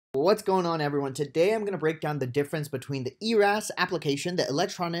What's going on, everyone? Today I'm going to break down the difference between the ERAS application, the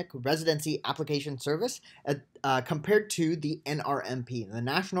Electronic Residency Application Service, compared to the NRMP, the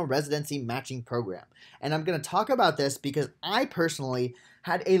National Residency Matching Program. And I'm going to talk about this because I personally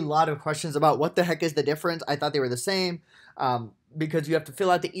had a lot of questions about what the heck is the difference. I thought they were the same because you have to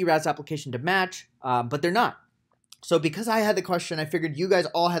fill out the ERAS application to match, but they're not. So because I had the question, I figured you guys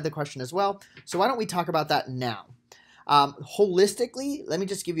all had the question as well. So why don't we talk about that now? Holistically, let me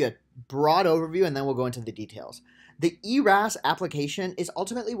just give you a broad overview and then we'll go into the details. The ERAS application is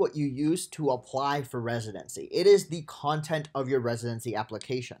ultimately what you use to apply for residency. It is the content of your residency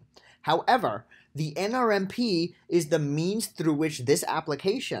application. However, the NRMP is the means through which this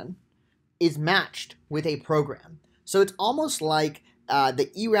application is matched with a program. So it's almost like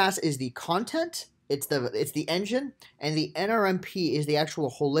the ERAS is the content, it's the engine, and the NRMP is the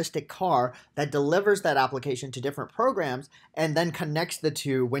actual holistic car that delivers that application to different programs and then connects the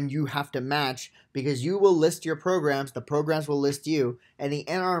two when you have to match, because you will list your programs, the programs will list you, and the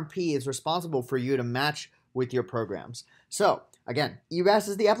NRMP is responsible for you to match with your programs. So again, ERAS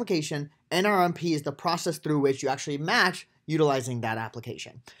is the application, NRMP is the process through which you actually match utilizing that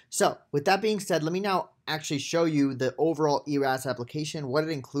application. So with that being said, let me now actually show you the overall ERAS application, what it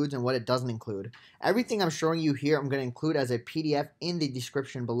includes and what it doesn't include. Everything I'm showing you here, I'm going to include as a PDF in the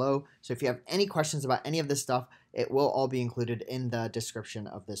description below. So if you have any questions about any of this stuff, it will all be included in the description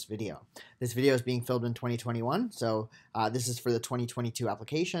of this video. This video is being filmed in 2021, so this is for the 2022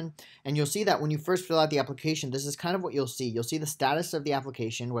 application. And you'll see that when you first fill out the application, this is kind of what you'll see. You'll see the status of the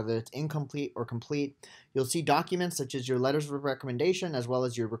application, whether it's incomplete or complete. You'll see documents such as your letters of recommendation, as well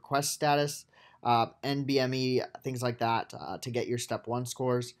as your request status, NBME, things like that, to get your step 1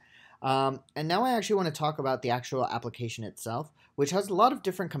 scores. And now I actually want to talk about the actual application itself, which has a lot of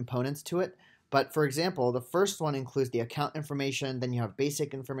different components to it. But for example, the first one includes the account information, then you have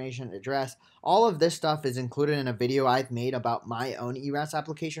basic information, address. All of this stuff is included in a video I've made about my own ERAS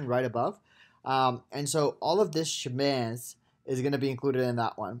application right above. And so all of this shebang is going to be included in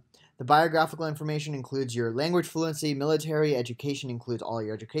that one. The biographical information includes your language fluency, military, education includes all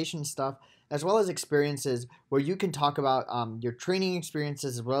your education stuff, as well as experiences where you can talk about your training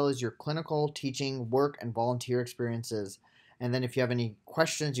experiences, as well as your clinical, teaching, work, and volunteer experiences. And then if you have any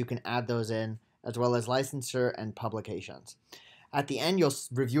questions, you can add those in, as well as licensure and publications. At the end, you'll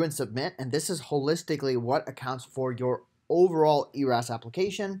review and submit, and this is holistically what accounts for your overall ERAS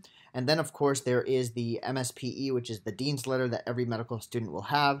application. And then, of course, there is the MSPE, which is the Dean's Letter that every medical student will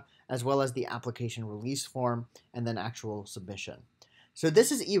have, as well as the application release form, and then actual submission. So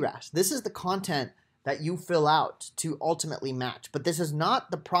this is ERAS. This is the content that you fill out to ultimately match, but this is not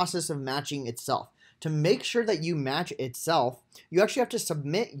the process of matching itself. To make sure that you match itself, you actually have to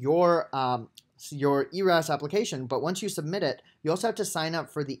submit your ERAS application, but once you submit it, you also have to sign up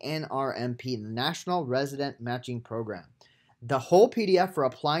for the NRMP, the National Resident Matching Program. The whole PDF for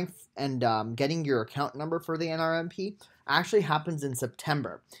applying and getting your account number for the NRMP actually happens in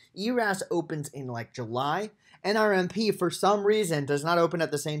September. ERAS opens in like July. NRMP, for some reason, does not open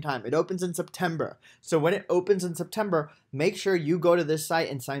at the same time. It opens in September. So when it opens in September, make sure you go to this site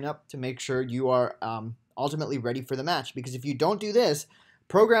and sign up to make sure you are ultimately ready for the match. Because if you don't do this,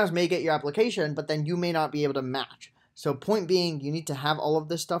 programs may get your application, but then you may not be able to match. So point being, you need to have all of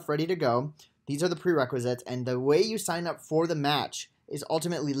this stuff ready to go. These are the prerequisites, and the way you sign up for the match is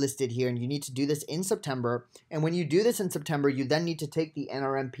ultimately listed here, and you need to do this in September. And when you do this in September, you then need to take the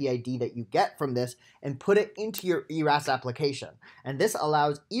NRMP ID that you get from this and put it into your ERAS application. And this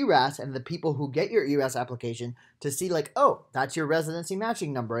allows ERAS and the people who get your ERAS application to see like, oh, that's your residency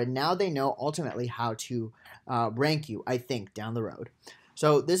matching number. And now they know ultimately how to rank you, I think, down the road.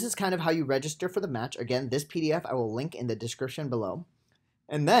 So this is kind of how you register for the match. Again, this PDF I will link in the description below.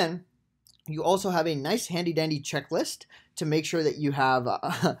 And then you also have a nice handy-dandy checklist to make sure that you have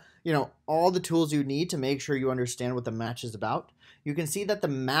all the tools you need to make sure you understand what the match is about. You can see that the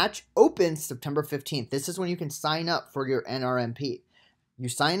match opens September 15th. This is when you can sign up for your NRMP. You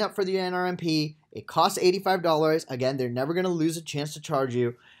sign up for the NRMP. It costs $85. Again, they're never going to lose a chance to charge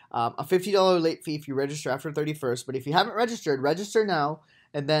you. A $50 late fee if you register after 31st. But if you haven't registered, register now.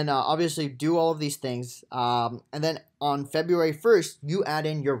 And then obviously do all of these things. And then on February 1st, you add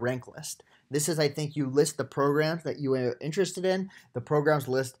in your rank list. This is, I think, you list the programs that you are interested in. The programs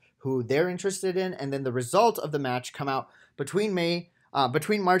list who they're interested in. And then the results of the match come out between March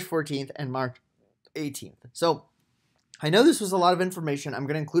 14th and March 18th. So I know this was a lot of information. I'm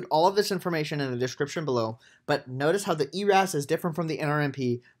going to include all of this information in the description below. But notice how the ERAS is different from the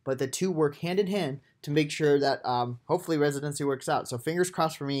NRMP. But the two work hand in hand to make sure that hopefully residency works out. So fingers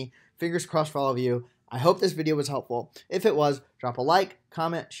crossed for me. Fingers crossed for all of you. I hope this video was helpful. If it was, drop a like,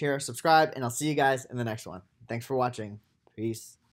 comment, share, subscribe, and I'll see you guys in the next one. Thanks for watching. Peace.